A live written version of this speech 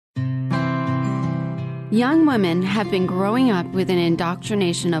Young women have been growing up with an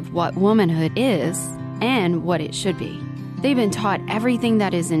indoctrination of what womanhood is and what it should be. They've been taught everything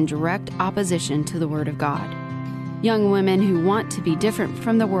that is in direct opposition to the Word of God. Young women who want to be different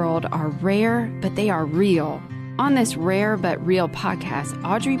from the world are rare, but they are real. On this Rare But Real podcast,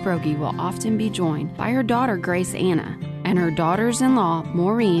 Audrey Broggi will often be joined by her daughter, Grace Anna, and her daughters-in-law,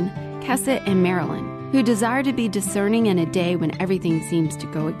 Maureen, Kesset, and Marilyn, who desire to be discerning in a day when everything seems to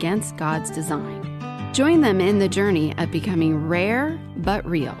go against God's design. Join them in the journey of becoming rare but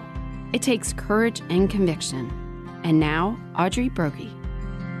real. It takes courage and conviction. And now, Audrey Broggi.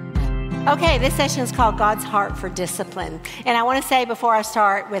 Okay, this session is called God's Heart for Discipline. And I want to say before I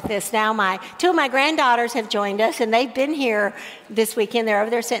start with this, now two of my granddaughters have joined us, and they've been here this weekend. They're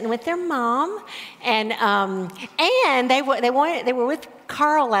over there sitting with their mom, and they were with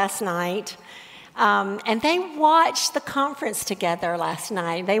Carl last night. And they watched the conference together last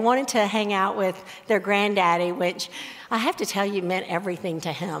night. They wanted to hang out with their granddaddy, which I have to tell you meant everything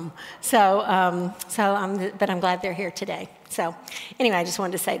to him. But I'm glad they're here today. So anyway, I just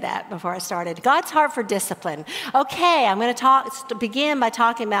wanted to say that before I started. God's heart for discipline. Okay, I'm going to begin by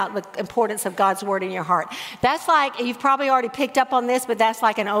talking about the importance of God's word in your heart. That's like, you've probably already picked up on this, but that's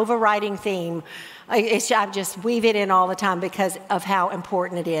like an overriding theme. I just weave it in all the time because of how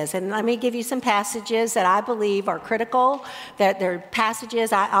important it is. And let me give you some passages that I believe are critical, that they're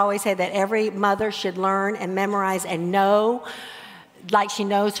passages I always say that every mother should learn and memorize and know like she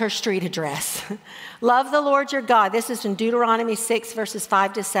knows her street address. Love the Lord your God. This is in Deuteronomy 6, verses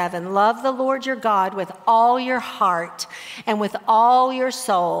 5 to 7. Love the Lord your God with all your heart and with all your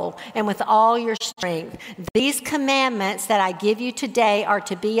soul and with all your strength. These commandments that I give you today are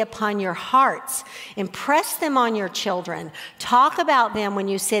to be upon your hearts. Impress them on your children. Talk about them when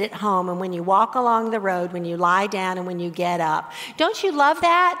you sit at home and when you walk along the road, when you lie down and when you get up. Don't you love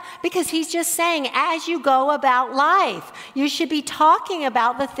that? Because he's just saying, as you go about life, you should be talking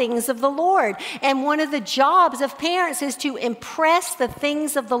about the things of the Lord. And one of the jobs of parents is to impress the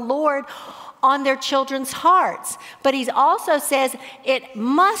things of the Lord on their children's hearts. But he also says it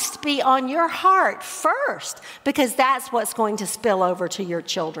must be on your heart first, because that's what's going to spill over to your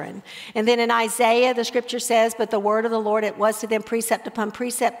children. And then in Isaiah, the scripture says, but the word of the Lord, it was to them precept upon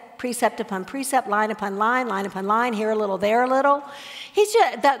precept, precept upon precept, line upon line, line upon line, here a little, there a little. He's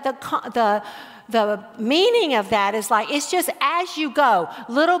just, the meaning of that is like, it's just as you go,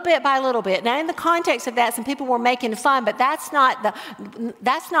 little bit by little bit. Now, in the context of that, some people were making fun, but that's not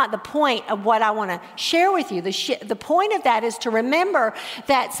the point of what I want to share with you. The point of that is to remember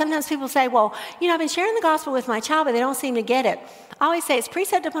that sometimes people say, well, I've been sharing the gospel with my child, but they don't seem to get it. I always say it's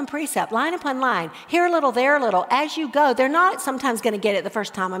precept upon precept, line upon line, here a little, there a little, as you go. They're not sometimes going to get it the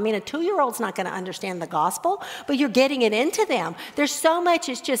first time. I mean, a 2-year-old's not going to understand the gospel, but you're getting it into them. There's so much,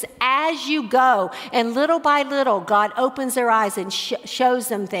 it's just as you go, and little by little, God opens their eyes and shows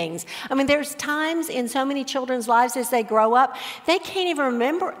them things. I mean, there's times in so many children's lives as they grow up, they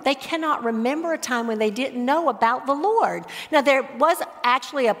cannot remember a time when they didn't know about the Lord. Now, there was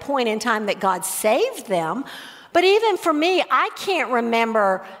actually a point in time that God saved them, but even for me, I can't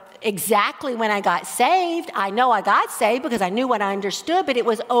remember exactly when I got saved. I know I got saved because I knew what I understood, but it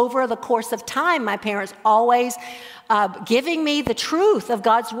was over the course of time. My parents always giving me the truth of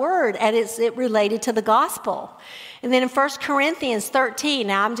God's word, and it related to the gospel. And then in 1 Corinthians 13,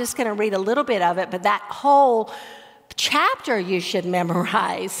 now I'm just going to read a little bit of it, but that whole chapter you should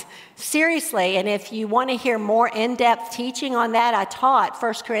memorize. Seriously, and if you want to hear more in-depth teaching on that, I taught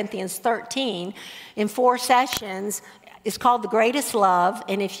 1 Corinthians 13 in 4 sessions. It's called The Greatest Love,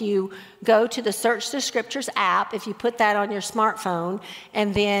 and if you go to the Search the Scriptures app, if you put that on your smartphone,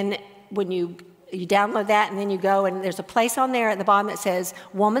 and then when you download that, and then you go, and there's a place on there at the bottom that says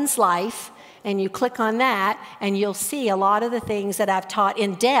Woman's Life, and you click on that, and you'll see a lot of the things that I've taught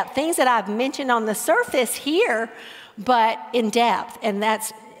in depth, things that I've mentioned on the surface here, but in depth. And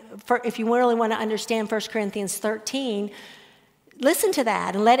that's, if you really want to understand 1 Corinthians 13, listen to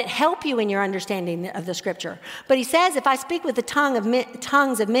that and let it help you in your understanding of the scripture. But he says, if I speak with the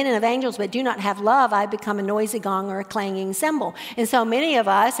tongues of men and of angels but do not have love, I become a noisy gong or a clanging cymbal. And so many of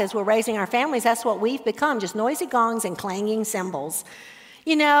us, as we're raising our families, that's what we've become, just noisy gongs and clanging cymbals.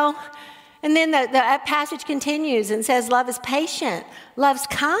 And then the passage continues and says, love is patient, love's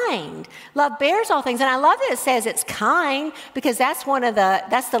kind, love bears all things. And I love that it says it's kind, because that's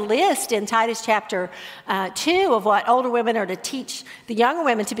the list in Titus chapter 2 of what older women are to teach the younger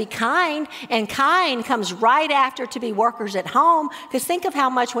women to be kind. And kind comes right after to be workers at home. Because think of how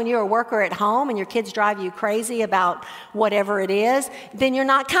much when you're a worker at home and your kids drive you crazy about whatever it is, then you're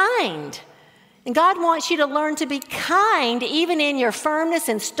not kind. And God wants you to learn to be kind even in your firmness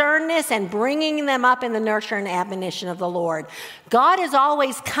and sternness and bringing them up in the nurture and admonition of the Lord. God is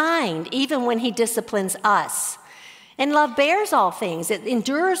always kind even when he disciplines us. And love bears all things, it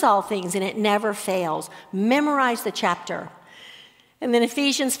endures all things, and it never fails. Memorize the chapter. And then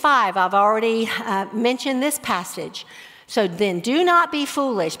Ephesians 5, I've already mentioned this passage. So then do not be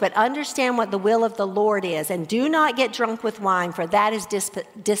foolish, but understand what the will of the Lord is. And do not get drunk with wine, for that is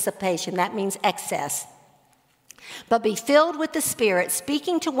dissipation. That means excess. But be filled with the Spirit,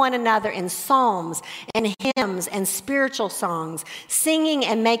 speaking to one another in psalms and hymns and spiritual songs, singing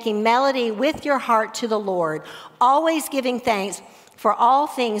and making melody with your heart to the Lord, always giving thanks for all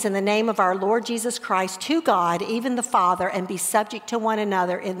things in the name of our Lord Jesus Christ to God, even the Father, and be subject to one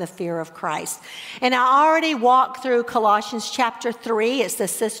another in the fear of Christ. And I already walked through Colossians chapter 3. It's the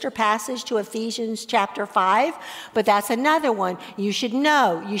sister passage to Ephesians chapter 5, but that's another one you should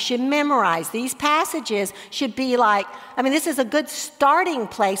know, you should memorize. These passages should be like, this is a good starting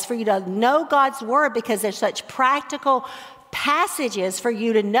place for you to know God's word because they're such practical passages for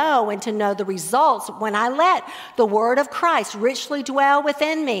you to know and to know the results when I let the word of Christ richly dwell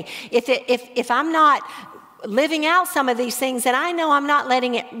within me. If I'm not living out some of these things, then I know I'm not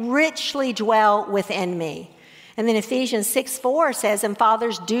letting it richly dwell within me. And then Ephesians 6:4 says, and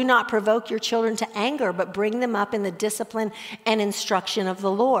fathers, do not provoke your children to anger, but bring them up in the discipline and instruction of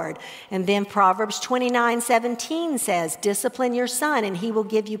the Lord. And then Proverbs 29:17 says, discipline your son and he will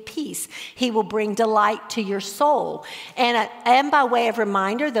give you peace. He will bring delight to your soul. And by way of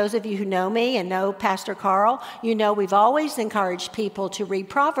reminder, those of you who know me and know Pastor Carl, you know we've always encouraged people to read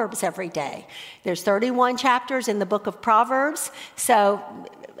Proverbs every day. There's 31 chapters in the book of Proverbs. So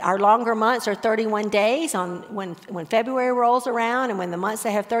our longer months are 31 days. When February rolls around and when the months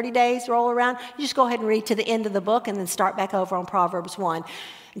that have 30 days roll around, you just go ahead and read to the end of the book and then start back over on Proverbs 1.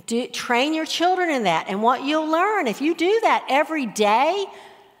 Train your children in that. And what you'll learn, if you do that every day,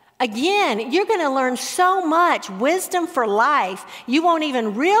 again, you're going to learn so much wisdom for life. You won't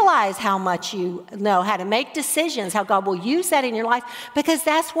even realize how much you know how to make decisions, how God will use that in your life, because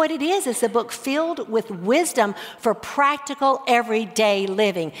that's what it is. It's a book filled with wisdom for practical, everyday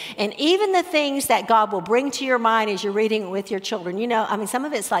living. And even the things that God will bring to your mind as you're reading it with your children, some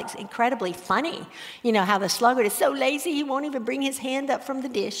of it's like incredibly funny. You know, how the sluggard is so lazy, he won't even bring his hand up from the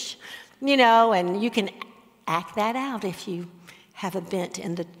dish, and you can act that out if you have a bent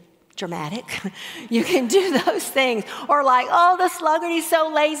in the dramatic. You can do those things. Or like, the sluggard, he's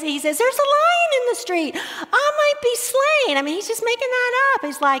so lazy. He says, there's a lion in the street. I might be slain. He's just making that up.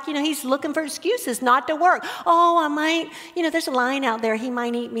 He's like, he's looking for excuses not to work. I might, there's a lion out there. He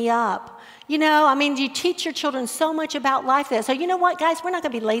might eat me up. You teach your children so much about life there. So you know what, guys? We're not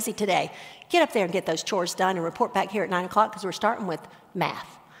going to be lazy today. Get up there and get those chores done and report back here at 9 o'clock because we're starting with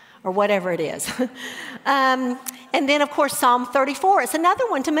math or whatever it is. And then, of course, Psalm 34. It's another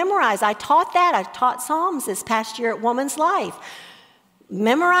one to memorize. I taught that. I taught Psalms this past year at Woman's Life.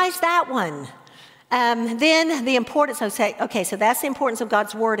 Memorize that one. Then the importance, so that's the importance of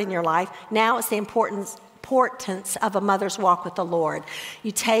God's word in your life. Now it's the importance of a mother's walk with the Lord.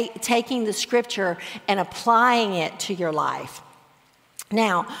 You taking the scripture and applying it to your life.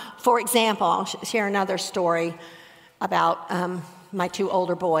 Now, for example, I'll share another story about my two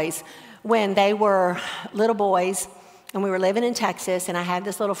older boys. When they were little boys and we were living in Texas, and I had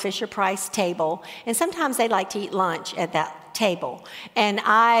this little Fisher-Price table, and sometimes they like to eat lunch at that table. And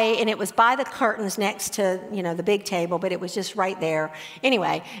it was by the curtains next to, the big table, but it was just right there.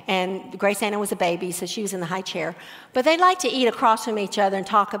 Anyway, and Grace Anna was a baby, so she was in the high chair. But they like to eat across from each other and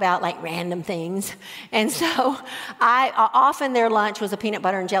talk about like random things. And so often their lunch was a peanut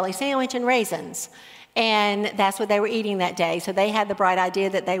butter and jelly sandwich and raisins. And that's what they were eating that day. So they had the bright idea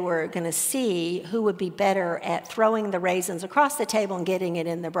that they were going to see who would be better at throwing the raisins across the table and getting it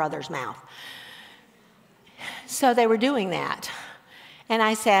in their brother's mouth. So they were doing that. And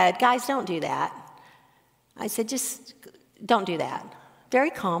I said, guys, don't do that. I said, just don't do that. Very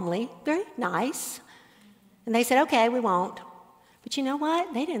calmly, very nice. And they said, okay, we won't. But you know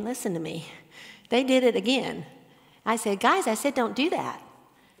what? They didn't listen to me. They did it again. I said, guys, don't do that.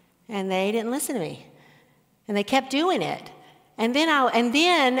 And they didn't listen to me. And they kept doing it. And then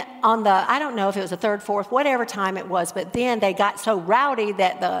on the, I don't know if it was the third, fourth, whatever time it was, but then they got so rowdy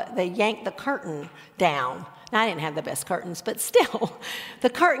that they yanked the curtain down. Now, I didn't have the best curtains, but still, the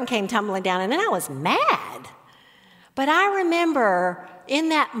curtain came tumbling down, and then I was mad. But I remember in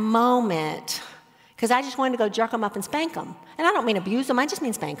that moment, because I just wanted to go jerk them up and spank them. And I don't mean abuse them, I just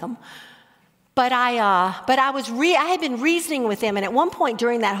mean spank them. But I had been reasoning with them, and at one point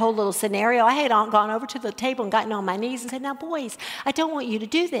during that whole little scenario, I had gone over to the table and gotten on my knees and said, now, boys, I don't want you to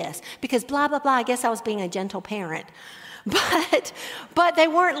do this because blah, blah, blah. I guess I was being a gentle parent. But they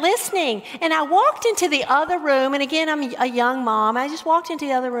weren't listening. And I walked into the other room, and again, I'm a young mom. I just walked into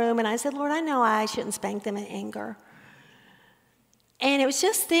the other room, and I said, Lord, I know I shouldn't spank them in anger. And it was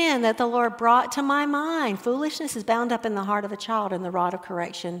just then that the Lord brought to my mind, foolishness is bound up in the heart of a child, and the rod of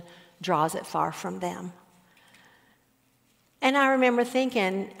correction draws it far from them. And I remember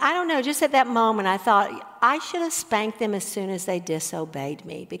thinking, I don't know, just at that moment, I thought, I should have spanked them as soon as they disobeyed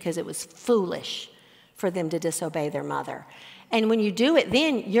me because it was foolish for them to disobey their mother. And when you do it,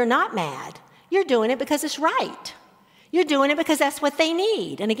 then you're not mad. You're doing it because it's right. You're doing it because that's what they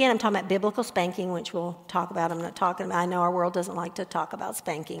need. And again, I'm talking about biblical spanking, which we'll talk about. I'm not talking about, I know our world doesn't like to talk about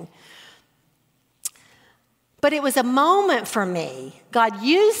spanking. But it was a moment for me. God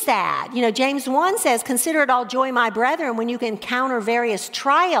used that. You know, James 1 says, consider it all joy, my brethren, when you encounter various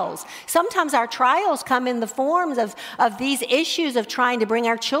trials. Sometimes our trials come in the forms of these issues of trying to bring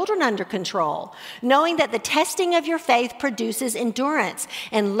our children under control. Knowing that the testing of your faith produces endurance.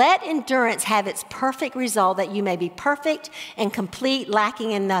 And let endurance have its perfect result, that you may be perfect and complete,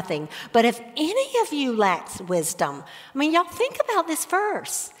 lacking in nothing. But if any of you lacks wisdom, I mean, y'all think about this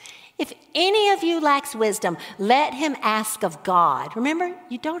verse. If any of you lacks wisdom, let him ask of God. Remember,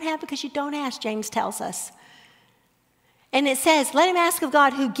 you don't have because you don't ask, James tells us. And it says, let him ask of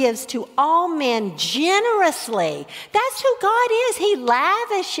God who gives to all men generously. That's who God is. He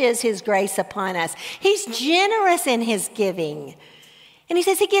lavishes his grace upon us. He's generous in his giving. And he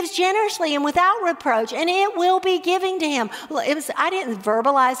says he gives generously and without reproach, and it will be giving to him. I didn't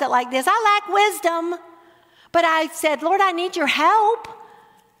verbalize it like this. I lack wisdom. But I said, Lord, I need your help.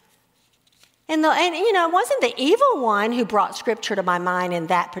 And you know, it wasn't the evil one who brought scripture to my mind in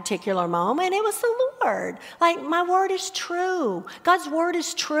that particular moment. It was the Lord. Like, my word is true. God's word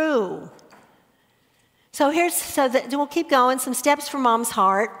is true. So we'll keep going. Some steps for mom's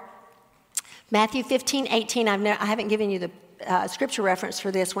heart. Matthew 15:18. I haven't given you the scripture reference for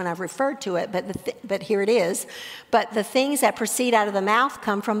this when I've referred to it, but here it is. But the things that proceed out of the mouth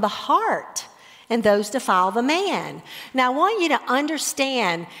come from the heart, and those defile the man. Now, I want you to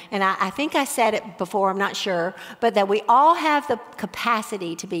understand, and I think I said it before, I'm not sure, but that we all have the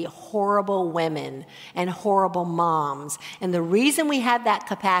capacity to be horrible women and horrible moms. And the reason we have that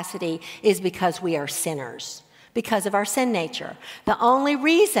capacity is because we are sinners, because of our sin nature. The only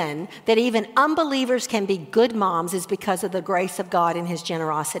reason that even unbelievers can be good moms is because of the grace of God and his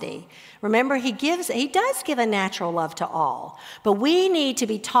generosity. Remember, he does give a natural love to all, but we need to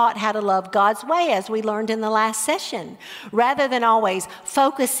be taught how to love God's way, as we learned in the last session. Rather than always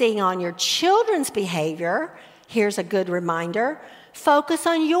focusing on your children's behavior, here's a good reminder, focus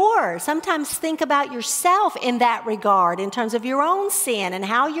on yours. Sometimes think about yourself in that regard, in terms of your own sin and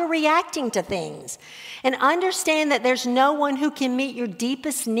how you're reacting to things. And understand that there's no one who can meet your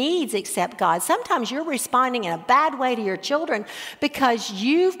deepest needs except God. Sometimes you're responding in a bad way to your children because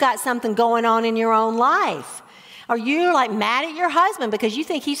you've got something going on in your own life. Or you're like mad at your husband because you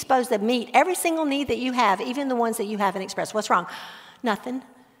think he's supposed to meet every single need that you have, even the ones that you haven't expressed. What's wrong? Nothing.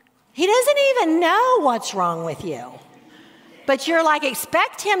 He doesn't even know what's wrong with you. But you're like,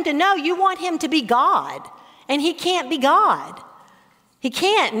 expect him to know. You want him to be God. And he can't be God. He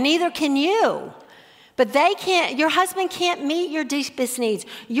can't, neither can you. But your husband can't meet your deepest needs.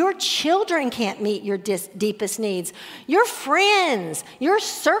 Your children can't meet your deepest needs. Your friends, your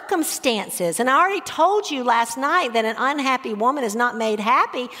circumstances. And I already told you last night that an unhappy woman is not made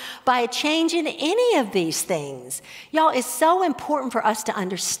happy by a change in any of these things. Y'all, it's so important for us to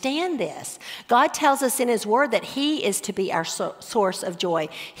understand this. God tells us in his word that he is to be our source of joy.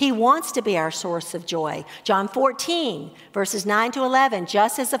 He wants to be our source of joy. John 14, verses 9 to 11,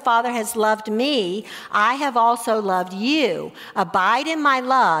 just as the Father has loved me, I have also loved you. Abide in my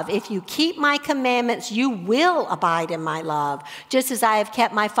love. If you keep my commandments, you will abide in my love, just as I have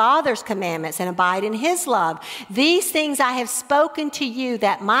kept my Father's commandments and abide in his love. These things I have spoken to you,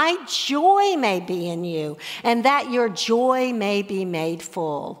 that my joy may be in you, and that your joy may be made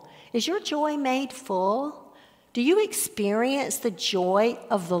full. Is your joy made full? Do you experience the joy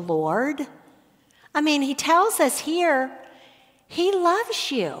of the Lord? I mean, he tells us here, he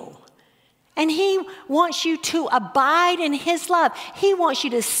loves you. And he wants you to abide in his love. He wants you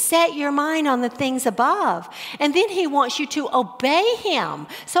to set your mind on the things above. And then he wants you to obey him.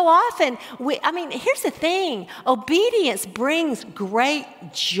 So often, here's the thing. Obedience brings great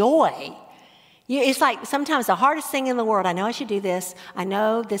joy. It's like sometimes the hardest thing in the world. I know I should do this. I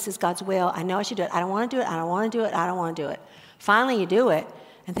know this is God's will. I know I should do it. I don't want to do it. I don't want to do it. I don't want to do it. Finally, you do it.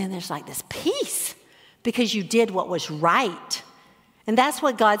 And then there's like this peace because you did what was right. And that's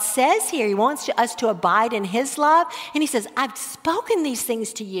what God says here. He wants us to abide in his love. And he says, I've spoken these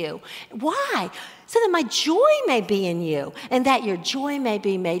things to you. Why? So that my joy may be in you and that your joy may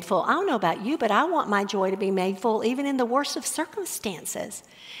be made full. I don't know about you, but I want my joy to be made full even in the worst of circumstances.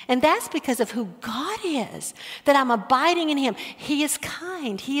 And that's because of who God is, that I'm abiding in him. He is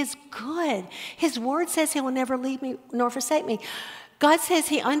kind. He is good. His word says he will never leave me nor forsake me. God says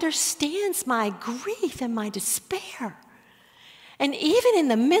he understands my grief and my despair. And even in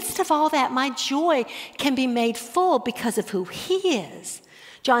the midst of all that, my joy can be made full because of who he is.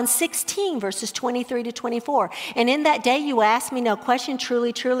 John 16, verses 23 to 24. And in that day you ask me no question.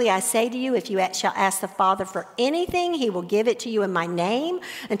 Truly, truly, I say to you, if you shall ask the Father for anything, he will give it to you in my name.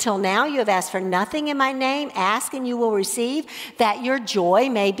 Until now you have asked for nothing in my name. Ask and you will receive, that your joy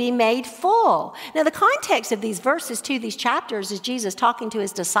may be made full. Now the context of these verses, too, these chapters, is Jesus talking to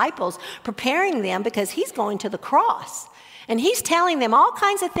his disciples, preparing them because he's going to the cross. And he's telling them all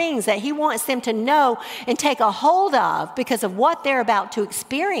kinds of things that he wants them to know and take a hold of because of what they're about to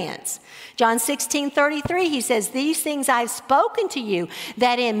experience. John 16:33, he says, these things I've spoken to you,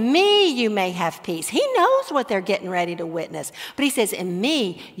 that in me you may have peace. He knows what they're getting ready to witness. But he says, in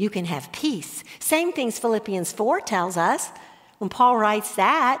me you can have peace. Same things Philippians 4 tells us. When Paul writes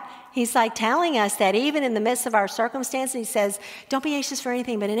that, he's like telling us that even in the midst of our circumstances, he says, don't be anxious for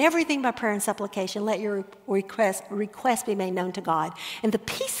anything, but in everything by prayer and supplication, let your request be made known to God. And the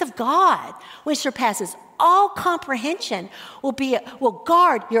peace of God, which surpasses all comprehension, will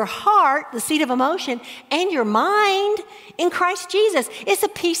guard your heart, the seat of emotion, and your mind in Christ Jesus. It's a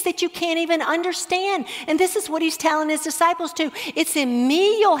peace that you can't even understand. And this is what he's telling his disciples too. It's in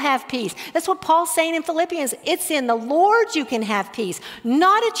me you'll have peace. That's what Paul's saying in Philippians. It's in the Lord you can have peace,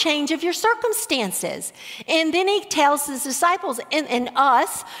 not a change of your circumstances. And then he tells his disciples and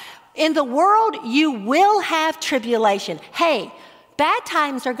us, in the world you will have tribulation. Hey, bad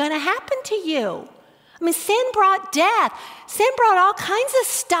times are going to happen to you. I mean, sin brought death. Sin brought all kinds of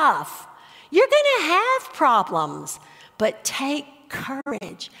stuff. You're going to have problems, but take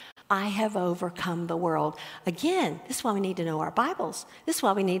courage. I have overcome the world. Again, this is why we need to know our Bibles. This is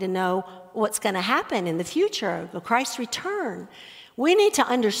why we need to know what's going to happen in the future, Christ's return. We need to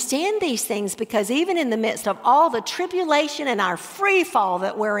understand these things because even in the midst of all the tribulation and our free fall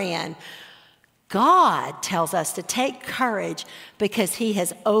that we're in, God tells us to take courage because he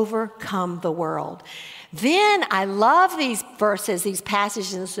has overcome the world. Then I love these verses, these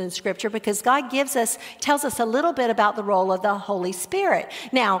passages in Scripture, because God tells us a little bit about the role of the Holy Spirit.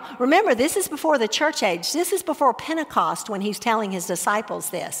 Now, remember, this is before the church age. This is before Pentecost when he's telling his disciples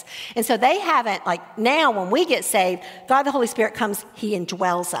this. And so they haven't, like now when we get saved, God the Holy Spirit comes, he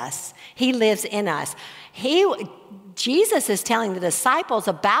indwells us. He lives in us. Jesus is telling the disciples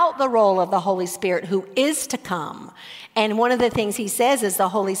about the role of the Holy Spirit who is to come. And one of the things he says is the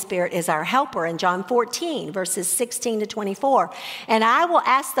Holy Spirit is our helper in John 14, verses 16 to 24. And I will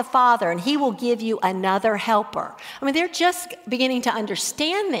ask the Father, and he will give you another helper. I mean, they're just beginning to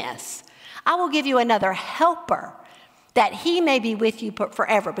understand this. I will give you another helper that he may be with you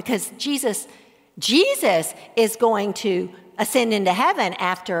forever, because Jesus is going to ascend into heaven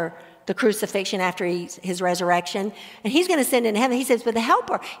after the crucifixion, after his resurrection, and he's going to ascend into heaven. He says, but the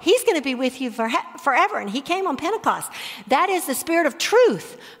helper, he's going to be with you forever. And he came on Pentecost. That is the Spirit of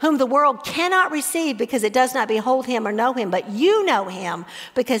truth, whom the world cannot receive because it does not behold him or know him, but you know him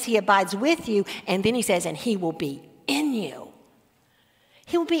because he abides with you. And then he says, and he will be in you.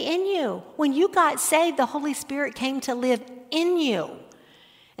 He will be in you. When you got saved, the Holy Spirit came to live in you.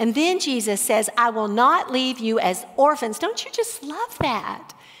 And then Jesus says, I will not leave you as orphans. Don't you just love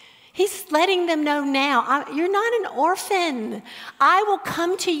that? He's letting them know now, you're not an orphan. I will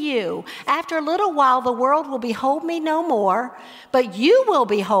come to you. After a little while, the world will behold me no more, but you will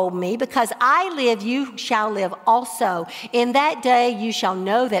behold me. Because I live, you shall live also. In that day, you shall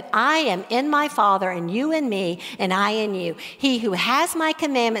know that I am in my Father, and you in me, and I in you. He who has my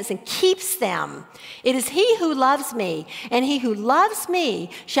commandments and keeps them, it is he who loves me, and he who loves me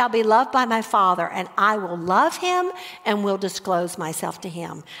shall be loved by my Father, and I will love him and will disclose myself to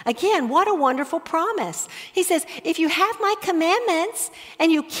him. Again, what a wonderful promise. He says, if you have my commandments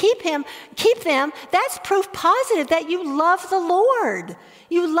and you keep them, that's proof positive that you love the Lord.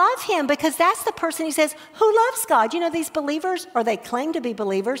 You love him because that's the person, he says, who loves God. You know, these believers, or they claim to be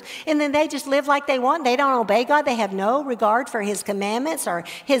believers, and then they just live like they want. They don't obey God. They have no regard for his commandments or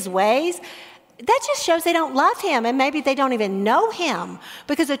his ways. that just shows they don't love him, and maybe they don't even know him,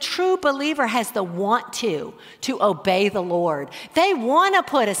 because a true believer has the want to obey the Lord. They want to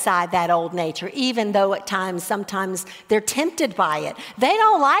put aside that old nature, even though at times, sometimes they're tempted by it. They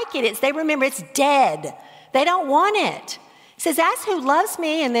don't like it. They remember it's dead. They don't want it. He says, "That's who loves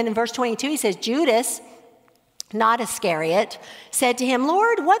me." And then in verse 22, he says, Judas, not Iscariot, said to him,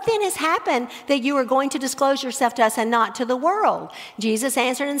 "Lord, what then has happened that you are going to disclose yourself to us and not to the world?" Jesus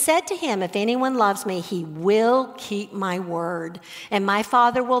answered and said to him, "If anyone loves me, he will keep my word, and my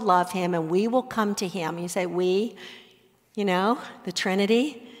Father will love him, and we will come to him." You say, we, the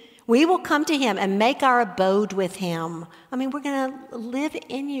Trinity. We will come to him and make our abode with him. I mean, we're going to live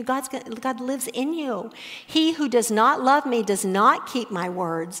in you. God lives in you. "He who does not love me does not keep my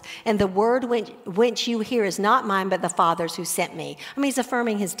words, and the word which you hear is not mine, but the Father's who sent me." I mean, he's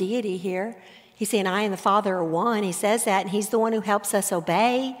affirming his deity here. He's saying, I and the Father are one. He says that, and he's the one who helps us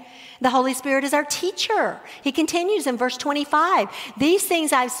obey. The Holy Spirit is our teacher. He continues in verse 25, "These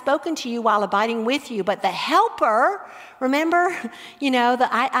things I've spoken to you while abiding with you, but the Helper," remember,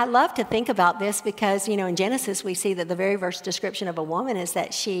 I love to think about this because, in Genesis we see that the very first description of a woman is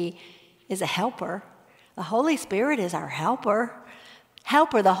that she is a helper. The Holy Spirit is our helper.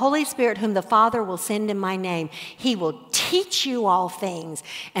 "Helper, the Holy Spirit whom the Father will send in my name. He will teach you all things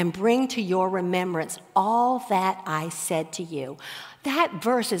and bring to your remembrance all that I said to you." That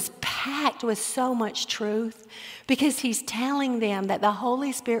verse is packed with so much truth because he's telling them that the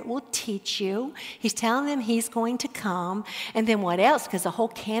Holy Spirit will teach you. He's telling them he's going to come. And then what else? Because the whole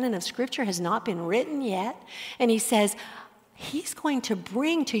canon of Scripture has not been written yet. And he says, he's going to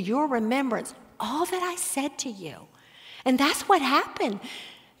bring to your remembrance all that I said to you. And that's what happened.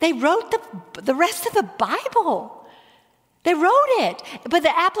 They wrote the rest of the Bible. They wrote it. But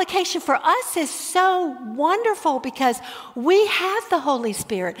the application for us is so wonderful because we have the Holy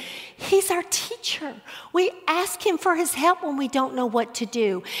Spirit. He's our teacher. We ask him for his help when we don't know what to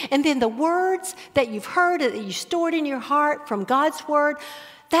do. And then the words that you've heard, that you stored in your heart from God's word,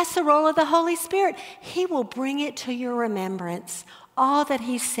 that's the role of the Holy Spirit. He will bring it to your remembrance, all that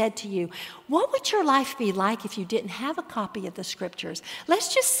he said to you. What would your life be like if you didn't have a copy of the Scriptures?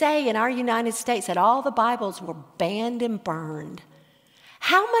 Let's just say in our United States that all the Bibles were banned and burned.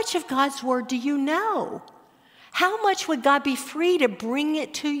 How much of God's word do you know? How much would God be free to bring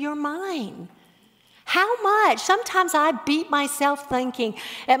it to your mind? How much? Sometimes I beat myself thinking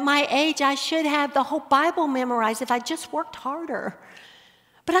at my age I should have the whole Bible memorized if I just worked harder.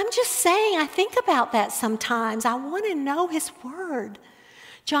 But I'm just saying, I think about that sometimes. I want to know his word.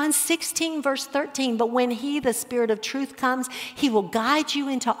 John 16, verse 13, "But when he, the Spirit of truth, comes, he will guide you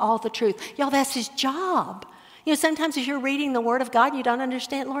into all the truth." Y'all, that's his job. Sometimes if you're reading the word of God and you don't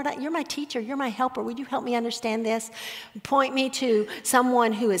understand, "Lord, you're my teacher, you're my helper. Would you help me understand this? Point me to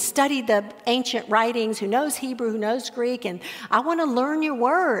someone who has studied the ancient writings, who knows Hebrew, who knows Greek, and I want to learn your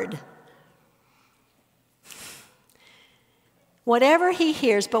word." Whatever he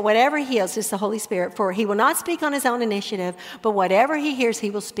hears, but whatever he hears is the Holy Spirit. "For he will not speak on his own initiative, but whatever he hears,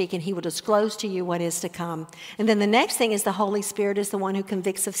 he will speak, and he will disclose to you what is to come." And then the next thing is the Holy Spirit is the one who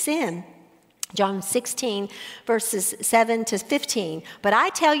convicts of sin. John 16, verses 7 to 15. "But I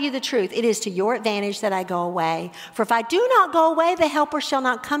tell you the truth, it is to your advantage that I go away. For if I do not go away, the Helper shall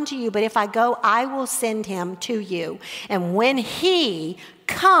not come to you. But if I go, I will send him to you. And when he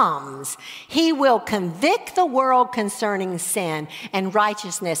comes, he will convict the world concerning sin and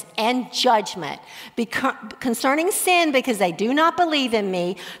righteousness and judgment. Concerning sin, because they do not believe in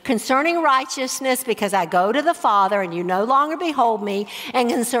me. Concerning righteousness, because I go to the Father and you no longer behold me. And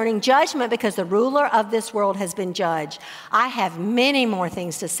concerning judgment, because the ruler of this world has been judged. I have many more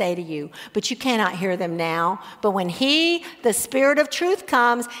things to say to you, but you cannot hear them now. But when he, the Spirit of truth,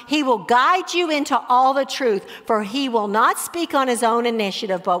 comes, he will guide you into all the truth. For he will not speak on his own initiative,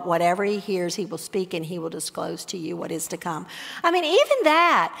 but whatever he hears, he will speak, and he will disclose to you what is to come." I mean, even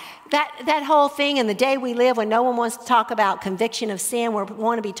that whole thing in the day we live when no one wants to talk about conviction of sin, where we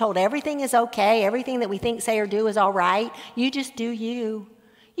want to be told everything is okay, everything that we think, say, or do is all right. You just do you.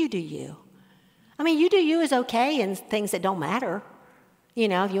 You do you. I mean, you do you is okay in things that don't matter. If you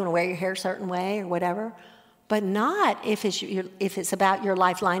want to wear your hair a certain way or whatever. But not if it's about your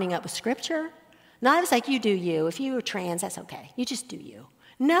life lining up with Scripture. Not if it's like you do you. If you are trans, that's okay. You just do you.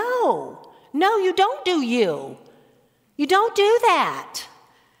 No, you don't do you. You don't do that.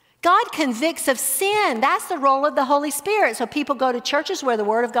 God convicts of sin. That's the role of the Holy Spirit. So people go to churches where the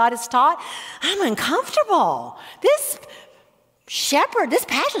Word of God is taught. I'm uncomfortable. This shepherd, this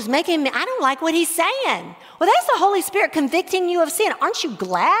pastor's making me, I don't like what he's saying. Well, that's the Holy Spirit convicting you of sin. Aren't you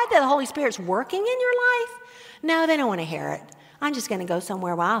glad that the Holy Spirit's working in your life? No, they don't want to hear it. I'm just going to go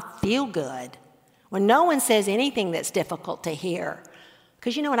somewhere where I feel good. When no one says anything that's difficult to hear.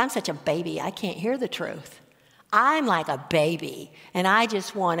 Because you know what? I'm such a baby. I can't hear the truth. I'm like a baby, and I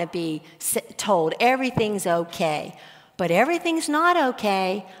just want to be told everything's okay. But everything's not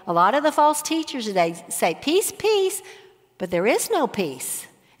okay. A lot of the false teachers today say, peace, peace, but there is no peace.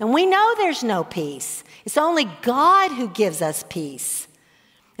 And we know there's no peace. It's only God who gives us peace.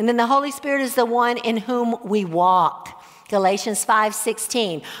 And then the Holy Spirit is the one in whom we walk. Galatians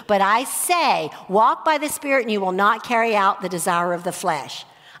 5:16. But I say, walk by the Spirit, and you will not carry out the desire of the flesh.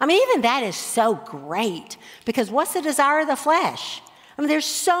 I mean, even that is so great, because what's the desire of the flesh? I mean, there's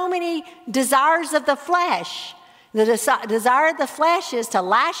so many desires of the flesh. The desire of the flesh is to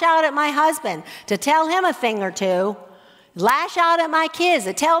lash out at my husband, to tell him a thing or two, lash out at my kids,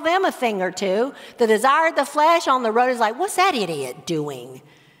 to tell them a thing or two. The desire of the flesh on the road is like, what's that idiot doing?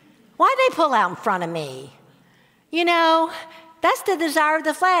 Why'd they pull out in front of me? You know, that's the desire of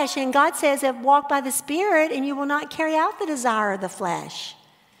the flesh. And God says, walk by the Spirit, and you will not carry out the desire of the flesh.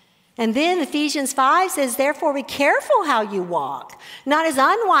 And then Ephesians 5 says, therefore be careful how you walk, not as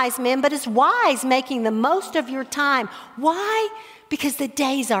unwise men, but as wise, making the most of your time. Why? Because the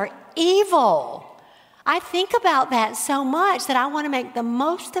days are evil. I think about that so much that I want to make the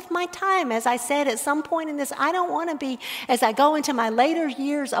most of my time. As I said at some point in this, I don't want to be, as I go into my later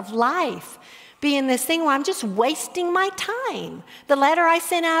years of life, be in this thing where I'm just wasting my time. The letter I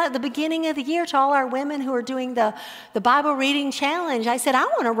sent out at the beginning of the year to all our women who are doing the Bible reading challenge, I said, I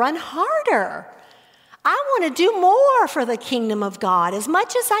want to run harder. I want to do more for the kingdom of God as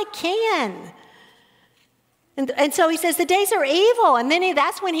much as I can. And so he says, the days are evil. And then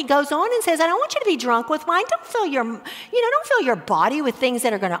that's when he goes on and says, I don't want you to be drunk with wine. Don't fill your body with things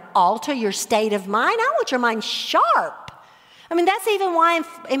that are going to alter your state of mind. I want your mind sharp. I mean, that's even why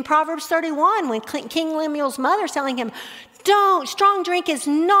in Proverbs 31, when King Lemuel's mother is telling him, strong drink is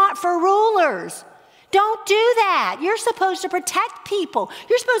not for rulers. Don't do that. You're supposed to protect people.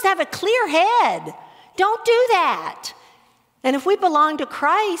 You're supposed to have a clear head. Don't do that. And if we belong to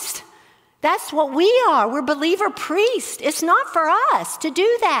Christ, that's what we are. We're believer priests. It's not for us to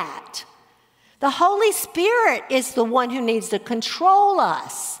do that. The Holy Spirit is the one who needs to control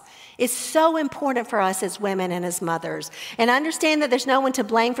us. It's so important for us as women and as mothers. And understand that there's no one to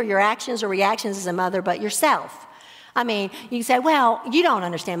blame for your actions or reactions as a mother but yourself. I mean, you can say, well, you don't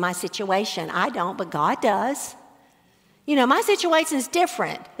understand my situation. I don't, but God does. You know, my situation is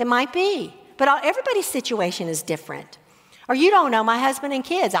different. It might be. But everybody's situation is different. Or you don't know my husband and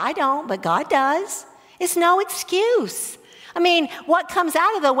kids. I don't, but God does. It's no excuse. I mean, what comes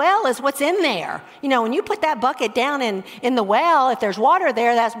out of the well is what's in there. You know, when you put that bucket down in the well, if there's water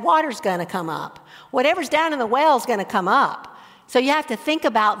there, that water's going to come up. Whatever's down in the well is going to come up. So you have to think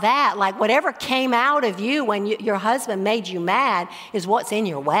about that. Like whatever came out of you when your husband made you mad is what's in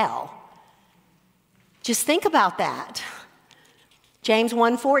your well. Just think about that. James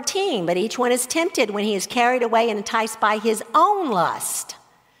 1:14, but each one is tempted when he is carried away and enticed by his own lust.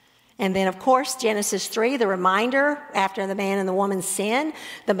 And then, of course, Genesis 3, the reminder after the man and the woman sin,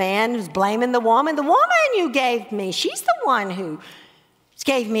 the man who's blaming the woman you gave me. She's the one who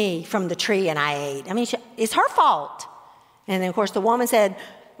gave me from the tree and I ate. I mean, it's her fault. And then, of course, the woman said,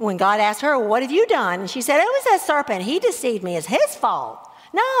 when God asked her, well, what have you done? And she said, it was that serpent. He deceived me. It's his fault.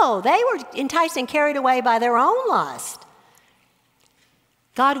 No, they were enticed and carried away by their own lust.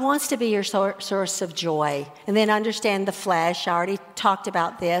 God wants to be your source of joy. And then understand the flesh. I already talked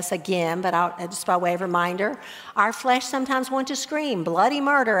about this again, but just by way of reminder, our flesh sometimes wants to scream bloody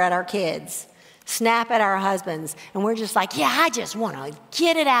murder at our kids, snap at our husbands, and we're just like, yeah, I just want to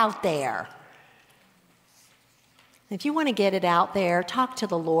get it out there. If you want to get it out there, talk to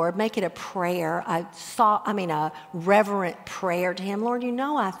the Lord. Make it a prayer, a reverent prayer to Him. Lord, you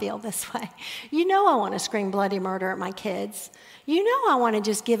know I feel this way. You know I want to scream bloody murder at my kids. You know I want to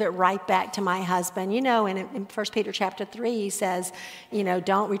just give it right back to my husband. You know, in 1 Peter chapter 3, he says, you know,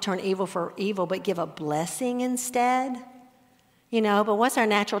 don't return evil for evil, but give a blessing instead. You know, but what's our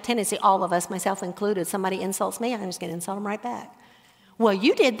natural tendency? All of us, myself included, somebody insults me, I'm just going to insult them right back. Well,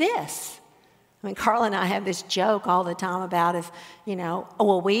 you did this. I mean, Carla and I have this joke all the time about if, you know,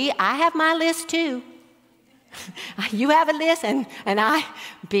 well, I have my list too. You have a list, and I,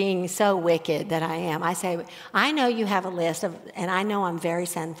 being so wicked that I am, I say, I know you have a list, and I know I'm very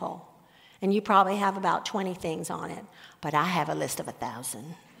sinful, and you probably have about 20 things on it, but I have a list of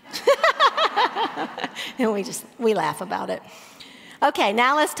 1,000. And we laugh about it. Okay,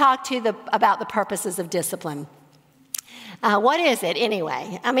 now let's talk about the purposes of discipline. What is it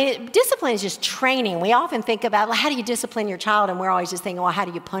anyway? I mean, discipline is just training. We often think about, well, how do you discipline your child? And we're always just thinking, well, how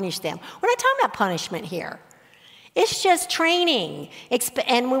do you punish them? We're not talking about punishment here. It's just training,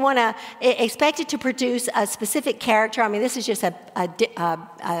 and we want to expect it to produce a specific character. I mean, this is just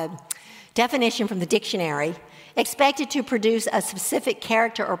a definition from the dictionary. Expected to produce a specific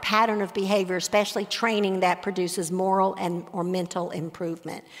character or pattern of behavior, especially training that produces moral or mental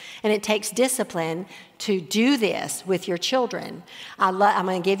improvement. And it takes discipline to do this with your children. I'm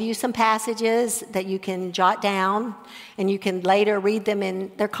going to give you some passages that you can jot down, and you can later read them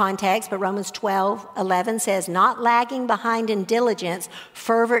in their context. But Romans 12:11 says, not lagging behind in diligence,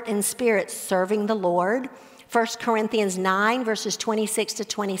 fervent in spirit, serving the Lord. 1 Corinthians 9, verses 26 to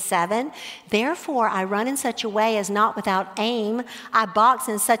 27. Therefore, I run in such a way as not without aim. I box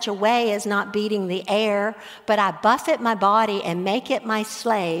in such a way as not beating the air, but I buffet my body and make it my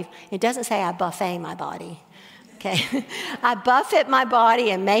slave. It doesn't say I buffet my body. Okay. I buffet my body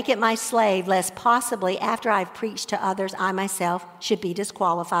and make it my slave, lest possibly after I've preached to others, I myself should be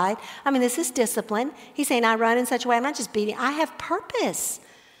disqualified. I mean, this is discipline. He's saying I run in such a way, I'm not just beating, I have purpose.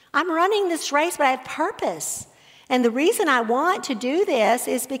 I'm running this race, but I have purpose. And the reason I want to do this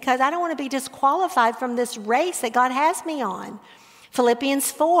is because I don't want to be disqualified from this race that God has me on.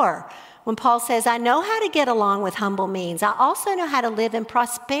 Philippians 4, when Paul says, I know how to get along with humble means. I also know how to live in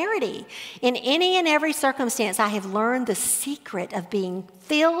prosperity. In any and every circumstance, I have learned the secret of being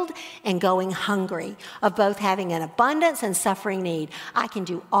filled and going hungry, of both having an abundance and suffering need. I can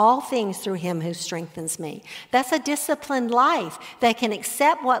do all things through him who strengthens me. That's a disciplined life that can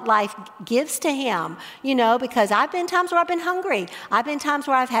accept what life gives to him, because I've been times where I've been hungry. I've been times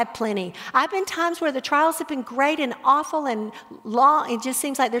where I've had plenty. I've been times where the trials have been great and awful and long. It just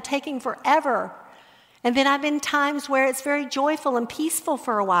seems like they're taking forever. And then I've been times where it's very joyful and peaceful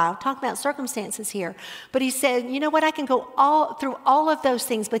for a while. Talking about circumstances here. But he said, you know what? I can go through all of those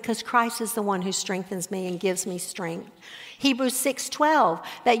things because Christ is the one who strengthens me and gives me strength. Hebrews 6:12,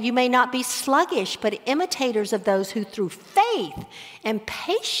 that you may not be sluggish, but imitators of those who through faith and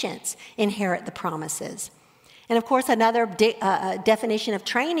patience inherit the promises. And of course, another definition of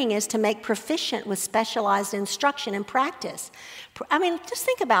training is to make proficient with specialized instruction and practice. I mean, just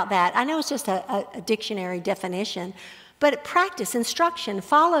think about that. I know it's just a dictionary definition, but practice, instruction,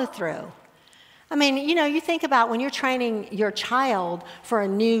 follow through. I mean, you think about when you're training your child for a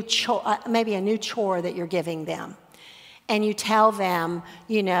new maybe a new chore that you're giving them. And you tell them,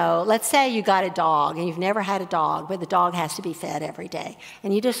 let's say you got a dog and you've never had a dog, but the dog has to be fed every day.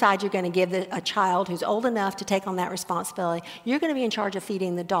 And you decide you're going to give a child who's old enough to take on that responsibility, you're going to be in charge of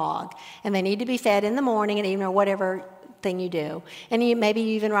feeding the dog. And they need to be fed in the morning and evening or whatever thing you do. And maybe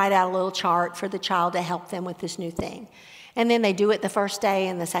you even write out a little chart for the child to help them with this new thing. And then they do it the first day,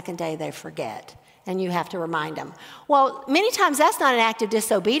 and the second day they forget. And you have to remind them. Well, many times that's not an act of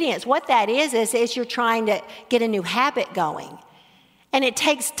disobedience. What that is you're trying to get a new habit going. And it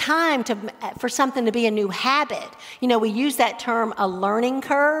takes time for something to be a new habit. We use that term, a learning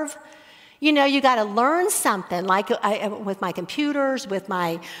curve. You got to learn something, like with my computers, with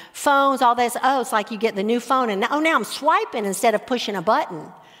my phones, all this. Oh, it's like you get the new phone, and now I'm swiping instead of pushing a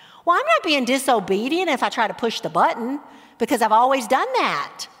button. Well, I'm not being disobedient if I try to push the button, because I've always done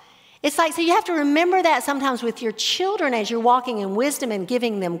that. It's like, so you have to remember that sometimes with your children as you're walking in wisdom and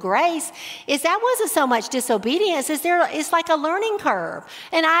giving them grace, is that wasn't so much disobedience, it's like a learning curve.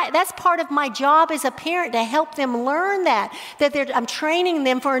 And that's part of my job as a parent, to help them learn that I'm training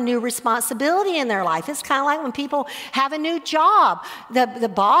them for a new responsibility in their life. It's kind of like when people have a new job.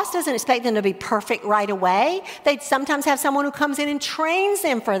 The boss doesn't expect them to be perfect right away. They sometimes have someone who comes in and trains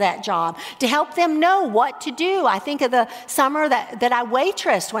them for that job to help them know what to do. I think of the summer that I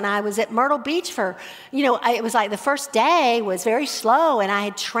waitressed when I was at Myrtle Beach for, it was like the first day was very slow, and I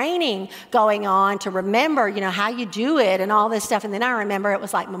had training going on to remember, how you do it and all this stuff. And then I remember it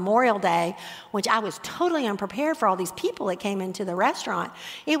was like Memorial Day, which I was totally unprepared for all these people that came into the restaurant.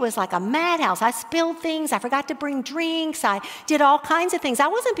 It was like a madhouse. I spilled things. I forgot to bring drinks. I did all kinds of things. I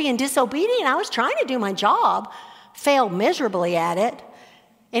wasn't being disobedient. I was trying to do my job, failed miserably at it,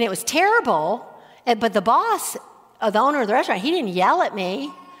 and it was terrible. But the boss, the owner of the restaurant, he didn't yell at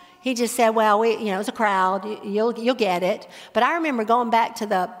me. He just said, well, it's a crowd, you'll get it. But I remember going back to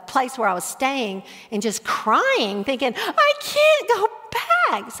the place where I was staying and just crying, thinking, I can't go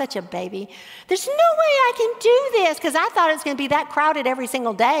back. Such a baby. There's no way I can do this, because I thought it was going to be that crowded every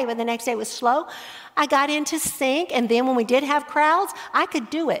single day, but the next day it was slow. I got into sync, and then when we did have crowds, I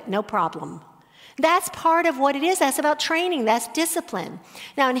could do it, no problem. That's part of what it is. That's about training. That's discipline.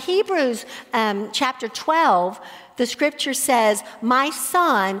 Now, in Hebrews chapter 12, the scripture says, my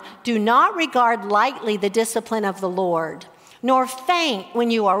son, do not regard lightly the discipline of the Lord, nor faint when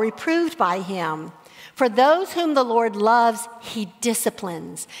you are reproved by him. For those whom the Lord loves, he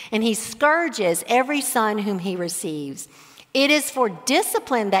disciplines, and he scourges every son whom he receives. It is for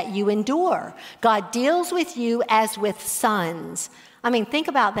discipline that you endure. God deals with you as with sons. I mean, think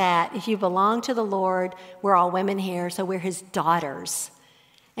about that. If you belong to the Lord, we're all women here, so we're his daughters.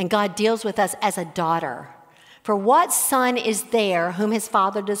 And God deals with us as a daughter. For what son is there whom his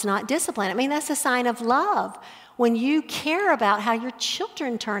father does not discipline? I mean, that's a sign of love. When you care about how your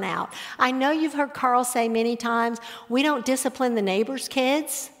children turn out. I know you've heard Carl say many times, we don't discipline the neighbor's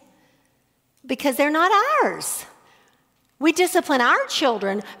kids because they're not ours. We discipline our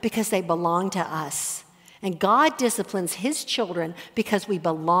children because they belong to us. And God disciplines his children because we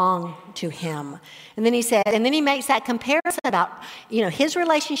belong to him. And then he said, and then he makes that comparison about, his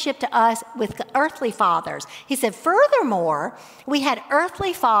relationship to us with earthly fathers. He said, furthermore, we had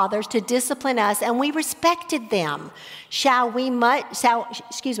earthly fathers to discipline us and we respected them. Shall we not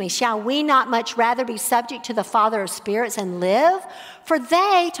much rather be subject to the Father of spirits and live? For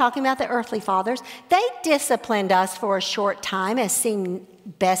they, talking about the earthly fathers, they disciplined us for a short time as seemed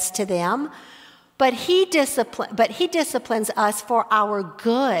best to them. But he disciplines us for our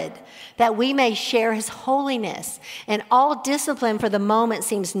good, that we may share his holiness. And all discipline for the moment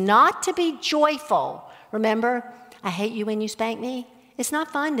seems not to be joyful. Remember, I hate you when you spank me. It's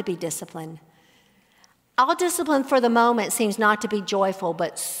not fun to be disciplined. All discipline for the moment seems not to be joyful,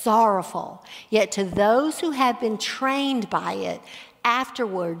 but sorrowful. Yet to those who have been trained by it,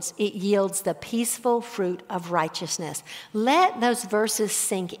 afterwards, it yields the peaceful fruit of righteousness. Let those verses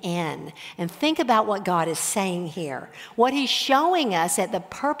sink in and think about what God is saying here. What he's showing us that the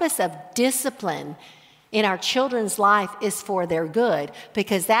purpose of discipline in our children's life is for their good,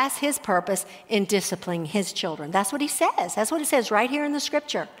 because that's his purpose in disciplining his children. That's what he says. That's what it says right here in the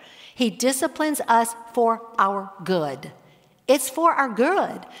scripture. He disciplines us for our good. It's for our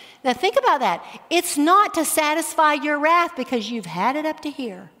good. Now think about that. It's not to satisfy your wrath because you've had it up to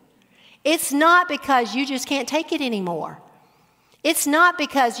here. It's not because you just can't take it anymore. It's not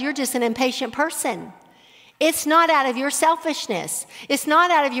because you're just an impatient person. It's not out of your selfishness. It's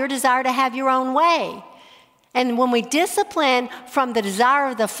not out of your desire to have your own way. And when we discipline from the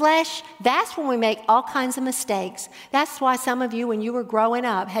desire of the flesh, that's when we make all kinds of mistakes. That's why some of you, when you were growing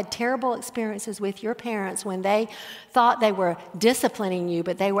up, had terrible experiences with your parents when they thought they were disciplining you,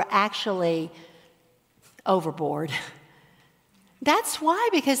 but they were actually overboard. That's why,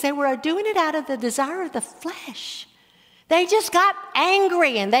 because they were doing it out of the desire of the flesh. They just got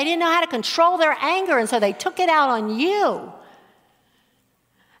angry and they didn't know how to control their anger, and so they took it out on you.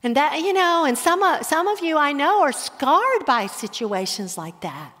 And that, and some of you I know are scarred by situations like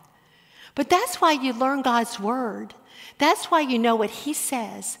that. But that's why you learn God's word. That's why you know what he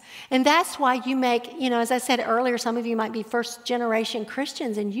says. And that's why you make, as I said earlier, some of you might be first generation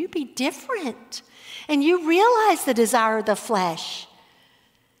Christians and you be different. And you realize the desire of the flesh.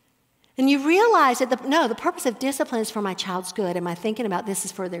 And you realize that the purpose of discipline is for my child's good. Am I thinking about this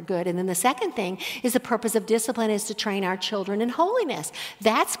is for their good? And then the second thing is the purpose of discipline is to train our children in holiness.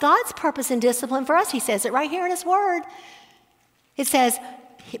 That's God's purpose in discipline for us. He says it right here in his word. It says,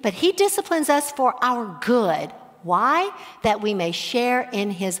 but he disciplines us for our good. Why? That we may share in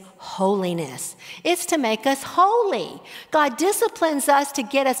his holiness. It's to make us holy. God disciplines us to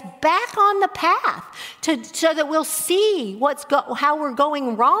get us back on the path, so that we'll see how we're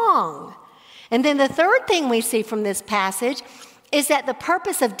going wrong. And then the third thing we see from this passage is that the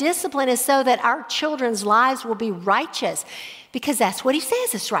purpose of discipline is so that our children's lives will be righteous, because that's what he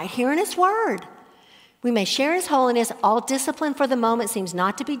says. It's right here in his word. We may share his holiness. All discipline for the moment seems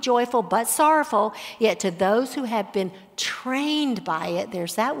not to be joyful, but sorrowful. Yet to those who have been trained by it,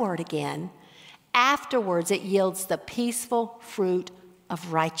 there's that word again, afterwards it yields the peaceful fruit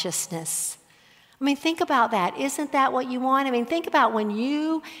of righteousness. I mean, think about that. Isn't that what you want? I mean, think about when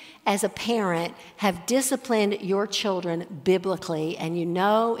you, as a parent, have disciplined your children biblically, and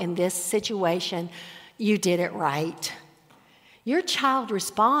in this situation, you did it right. Your child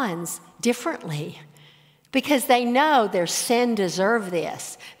responds differently, because they know their sin deserves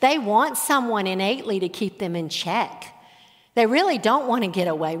this. They want someone innately to keep them in check. They really don't want to get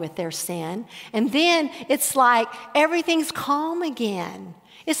away with their sin. And then it's like everything's calm again.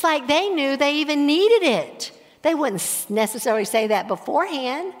 It's like they knew they even needed it. They wouldn't necessarily say that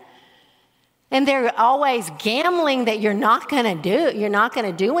beforehand. And they're always gambling that you're not going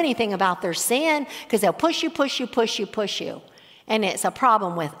to do anything about their sin, because they'll push you. And it's a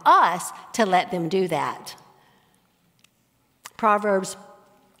problem with us to let them do that.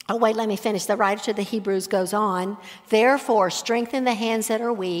 Let me finish. The writer to the Hebrews goes on. Therefore, strengthen the hands that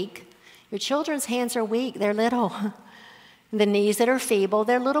are weak. Your children's hands are weak. They're little. The knees that are feeble,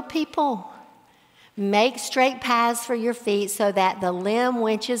 they're little people. Make straight paths for your feet so that the limb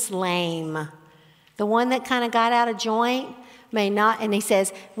which is lame, the one that kind of got out of joint, may not, and he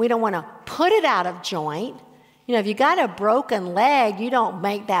says, we don't want to put it out of joint. You know, if you got a broken leg, you don't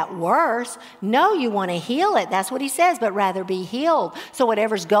make that worse. No, you want to heal it. That's what he says, but rather be healed. So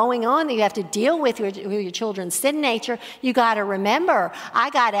whatever's going on that you have to deal with your children's sin nature, you got to remember, I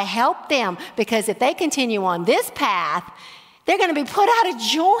got to help them, because if they continue on this path, they're going to be put out of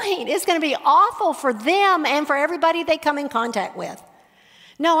joint. It's going to be awful for them and for everybody they come in contact with.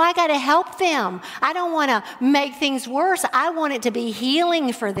 No, I got to help them. I don't want to make things worse. I want it to be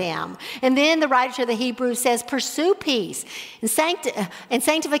healing for them. And then the writer to the Hebrews says, pursue peace and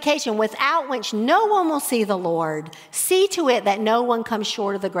sanctification, without which no one will see the Lord. See to it that no one comes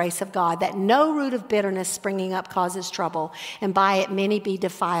short of the grace of God, that no root of bitterness springing up causes trouble, and by it many be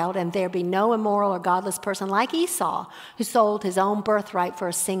defiled, and there be no immoral or godless person like Esau, who sold his own birthright for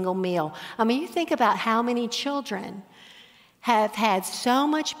a single meal. I mean, you think about how many children have had so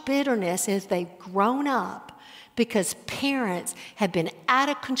much bitterness as they've grown up because parents have been out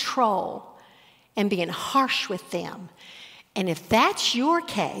of control and being harsh with them. And if that's your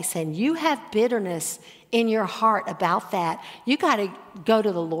case and you have bitterness in your heart about that, you got to go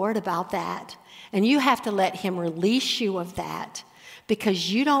to the Lord about that. And you have to let him release you of that,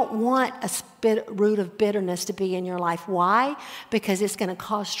 because you don't want a root of bitterness to be in your life. Why? Because it's going to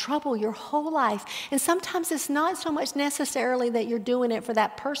cause trouble your whole life. And sometimes it's not so much necessarily that you're doing it for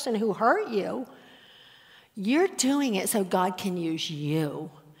that person who hurt you. You're doing it so God can use you.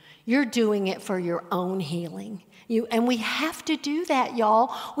 You're doing it for your own healing. And we have to do that,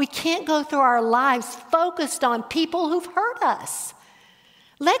 y'all. We can't go through our lives focused on people who've hurt us.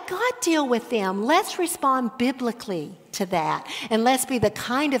 Let God deal with them. Let's respond biblically to that. And let's be the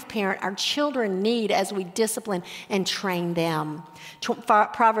kind of parent our children need as we discipline and train them.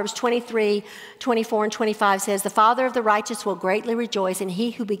 Proverbs 23, 24, and 25 says, the father of the righteous will greatly rejoice, and he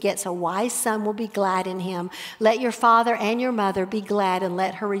who begets a wise son will be glad in him. Let your father and your mother be glad, and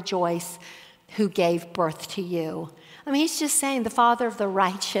let her rejoice who gave birth to you. I mean, he's just saying the father of the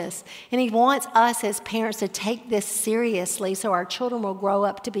righteous. And he wants us as parents to take this seriously so our children will grow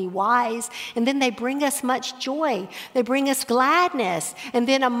up to be wise. And then they bring us much joy. They bring us gladness. And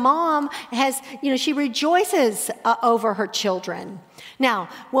then a mom she rejoices over her children. Now,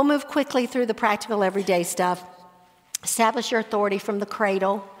 we'll move quickly through the practical everyday stuff. Establish your authority from the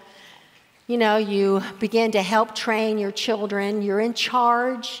cradle. You know, you begin to help train your children. You're in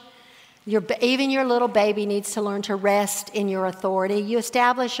charge. Even your little baby needs to learn to rest in your authority. You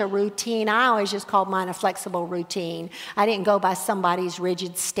establish a routine. I always just called mine a flexible routine. I didn't go by somebody's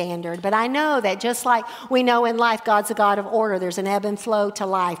rigid standard. But I know that just like we know in life, God's a God of order. There's an ebb and flow to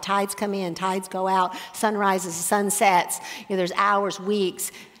life. Tides come in, tides go out, sun rises, sun sets. There's hours,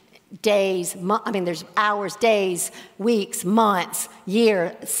 weeks, days, there's hours, days, weeks, months,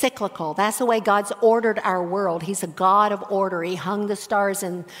 year, cyclical. That's the way God's ordered our world. He's a God of order. He hung the stars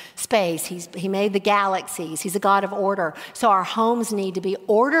in space. He made the galaxies. He's a God of order. So our homes need to be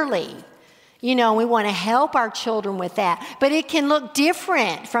orderly. You know, we want to help our children with that. But it can look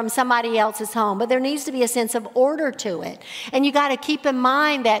different from somebody else's home. But there needs to be a sense of order to it. And you got to keep in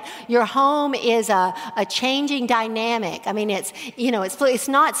mind that your home is a changing dynamic. I mean, it's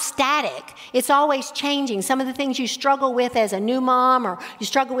not static. It's always changing. Some of the things you struggle with as a new mom, or you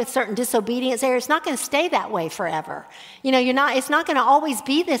struggle with certain disobedience there, it's not going to stay that way forever. You know, it's not going to always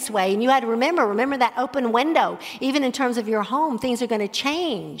be this way. And you had to remember that open window. Even in terms of your home, things are going to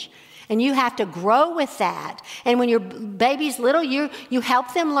change. And you have to grow with that. And when your baby's little, you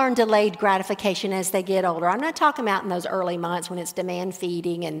help them learn delayed gratification as they get older. I'm not talking about in those early months when it's demand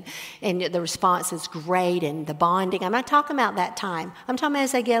feeding and the response is great and the bonding. I'm not talking about that time. I'm talking about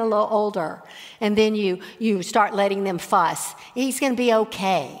as they get a little older. And then you start letting them fuss. He's going to be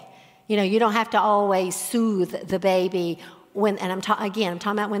okay. You know, you don't have to always soothe the baby. I'm talking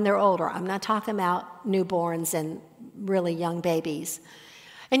about when they're older. I'm not talking about newborns and really young babies.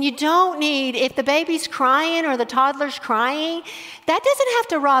 And you don't need, if the baby's crying or the toddler's crying, that doesn't have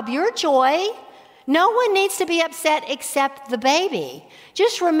to rob your joy. No one needs to be upset except the baby.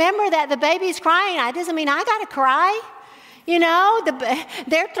 Just remember that the baby's crying. That doesn't mean I got to cry. You know,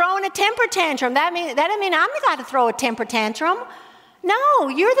 they're throwing a temper tantrum. That doesn't mean I'm got to throw a temper tantrum. No,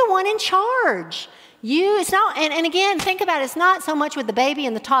 you're the one in charge. And again, think about it. It's not so much what the baby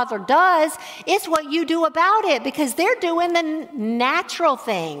and the toddler does. It's what you do about it, because they're doing the natural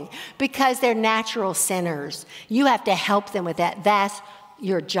thing, because they're natural sinners. You have to help them with that. That's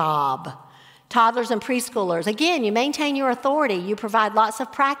your job, Toddlers and preschoolers, again, you maintain your authority. You provide lots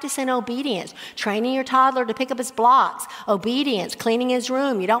of practice and obedience, training your toddler to pick up his blocks, obedience, cleaning his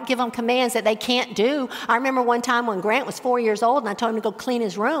room. You don't give them commands that they can't do. I remember one time when Grant was 4 years old and I told him to go clean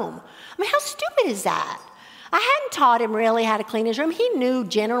his room. I mean, how stupid is that? I hadn't taught him really how to clean his room. He knew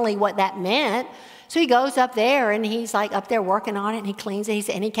generally what that meant. So he goes up there and he's like up there working on it and he cleans it.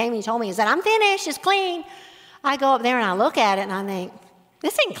 And he came and he told me, he said, I'm finished, it's clean. I go up there and I look at it and I think,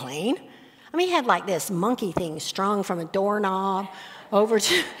 this ain't clean. I mean, he had like this monkey thing strung from a doorknob over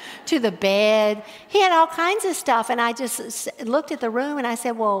to the bed. He had all kinds of stuff. And I just looked at the room and I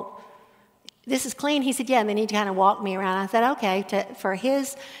said, well, this is clean. He said, yeah. And then he kind of walked me around. I said, okay, for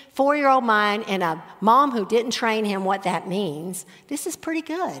his 4-year-old mind and a mom who didn't train him what that means, this is pretty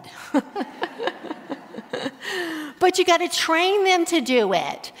good. But you got to train them to do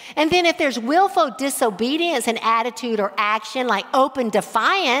it. And then if there's willful disobedience and attitude or action, like open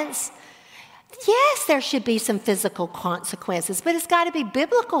defiance, yes, there should be some physical consequences, but it's got to be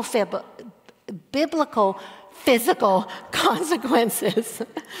biblical physical consequences.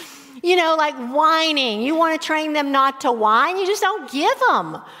 You know, like whining. You want to train them not to whine, you just don't give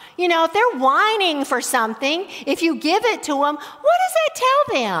them. You know, if they're whining for something, if you give it to them, what does that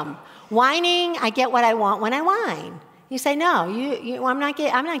tell them? Whining, I get what I want when I whine. You say, no, I'm not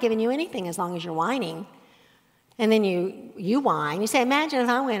giving you anything as long as you're whining. And then you whine. You say, imagine if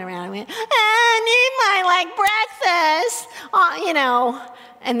I went around and went, I need my breakfast, you know,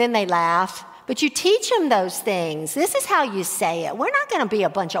 and then they laugh. But you teach them those things. This is how you say it. We're not going to be a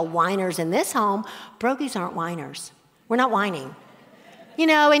bunch of whiners in this home. Brogies aren't whiners. We're not whining. You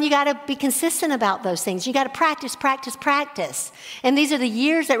know, and you got to be consistent about those things. You got to practice, practice, practice. And these are the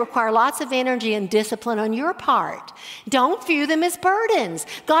years that require lots of energy and discipline on your part. Don't view them as burdens.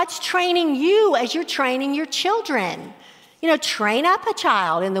 God's training you as you're training your children. You know, train up a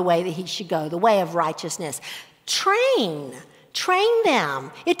child in the way that he should go, the way of righteousness. Train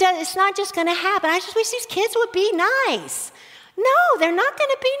them. It's not just going to happen. I just wish these kids would be nice. No, they're not going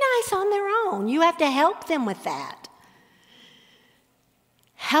to be nice on their own. You have to help them with that.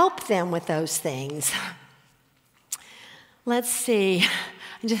 Help them with those things. Let's see.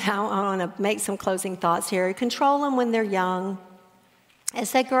 I want to make some closing thoughts here. Control them when they're young.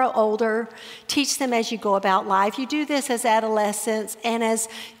 As they grow older, teach them as you go about life. You do this as adolescents and as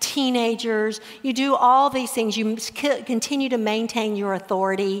teenagers. You do all these things. You continue to maintain your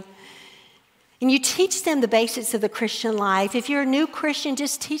authority. And you teach them the basics of the Christian life. If you're a new Christian,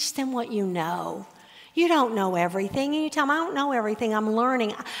 just teach them what you know. You don't know everything. And you tell them, I don't know everything. I'm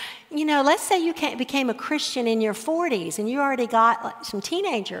learning. You know, let's say you became a Christian in your 40s and you already got some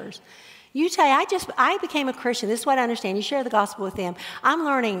teenagers. You say, I became a Christian. This is what I understand. You share the gospel with them. I'm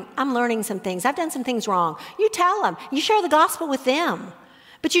learning some things. I've done some things wrong. You tell them. You share the gospel with them.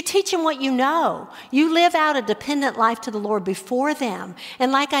 But you teach them what you know. You live out a dependent life to the Lord before them.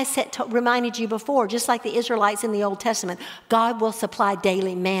 And like I said, reminded you before, just like the Israelites in the Old Testament, God will supply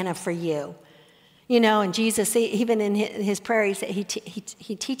daily manna for you. You know, and Jesus, even in his prayer, he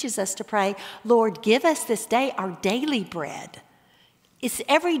teaches us to pray, Lord, give us this day our daily bread. It's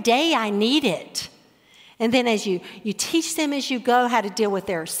every day I need it. And then as you teach them as you go how to deal with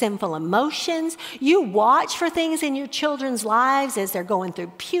their sinful emotions, you watch for things in your children's lives as they're going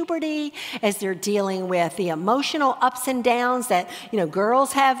through puberty, as they're dealing with the emotional ups and downs that, you know,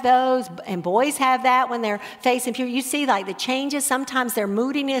 girls have those and boys have that when they're facing puberty. You see like the changes. Sometimes their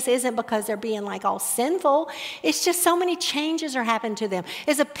moodiness isn't because they're being like all sinful. It's just so many changes are happening to them.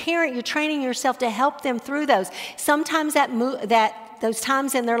 As a parent, you're training yourself to help them through those. Sometimes those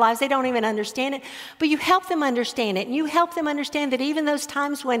times in their lives, they don't even understand it, but you help them understand it. And you help them understand that even those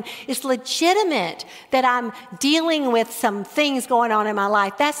times when it's legitimate that I'm dealing with some things going on in my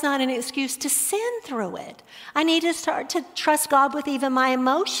life, that's not an excuse to sin through it. I need to start to trust God with even my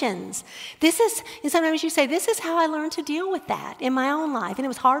emotions. And sometimes you say, this is how I learned to deal with that in my own life, and it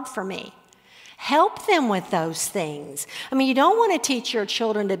was hard for me. Help them with those things. I mean, you don't want to teach your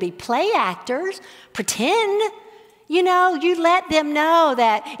children to be play actors, pretend. You know, you let them know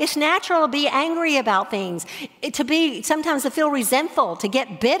that it's natural to be angry about things, sometimes to feel resentful, to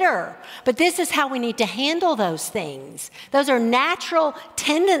get bitter. But this is how we need to handle those things. Those are natural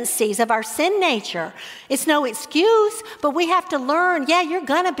tendencies of our sin nature. It's no excuse, but we have to learn, you're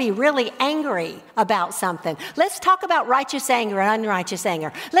going to be really angry about something. Let's talk about righteous anger and unrighteous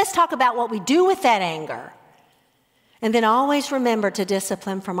anger. Let's talk about what we do with that anger. And then always remember to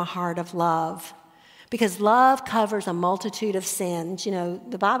discipline from a heart of love. Because love covers a multitude of sins. You know,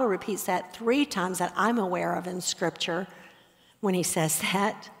 the Bible repeats that 3 times that I'm aware of in Scripture when he says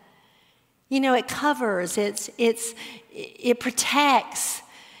that. You know, it covers, it protects.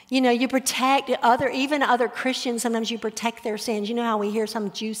 You protect even other Christians. Sometimes you protect their sins. You know how we hear some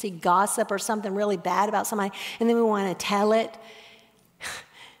juicy gossip or something really bad about somebody, and then we want to tell it?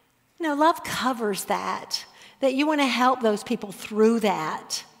 Love covers that you want to help those people through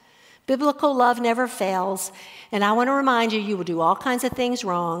that. Biblical love never fails. And I want to remind you will do all kinds of things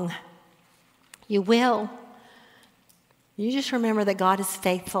wrong. You will. You just remember that God is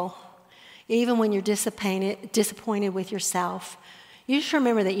faithful. Even when you're disappointed with yourself. You just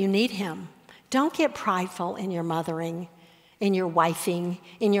remember that you need Him. Don't get prideful in your mothering, in your wifing,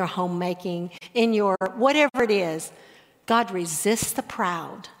 in your homemaking, in your whatever it is. God resists the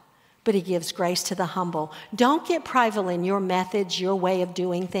proud, but He gives grace to the humble. Don't get prideful in your methods, your way of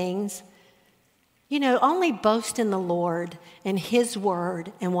doing things. Only boast in the Lord and His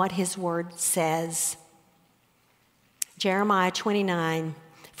word and what His word says. Jeremiah 29.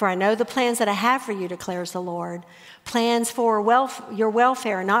 For I know the plans that I have for you, declares the Lord. Plans for your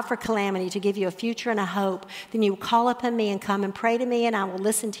welfare, not for calamity, to give you a future and a hope. Then you will call upon me and come and pray to me, and I will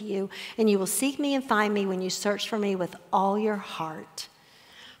listen to you. And you will seek me and find me when you search for me with all your heart.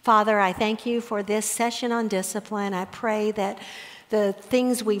 Father, I thank you for this session on discipline. I pray that the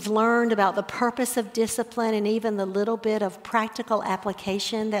things we've learned about the purpose of discipline and even the little bit of practical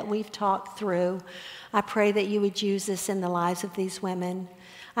application that we've talked through, I pray that you would use this in the lives of these women.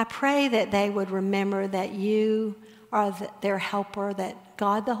 I pray that they would remember that you are their helper, that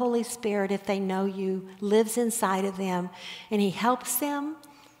God the Holy Spirit, if they know you, lives inside of them, and He helps them,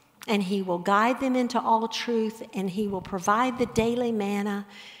 and He will guide them into all truth, and He will provide the daily manna.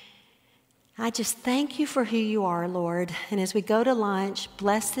 I just thank you for who you are, Lord. And as we go to lunch,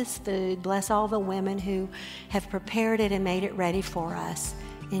 bless this food, bless all the women who have prepared it and made it ready for us.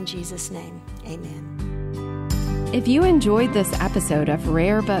 In Jesus' name, amen. If you enjoyed this episode of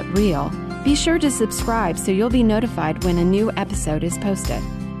Rare But Real, be sure to subscribe so you'll be notified when a new episode is posted.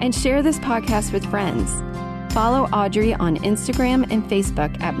 And share this podcast with friends. Follow Audrey on Instagram and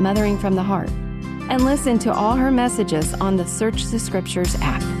Facebook at Mothering from the Heart. And listen to all her messages on the Search the Scriptures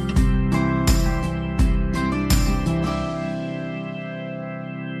app.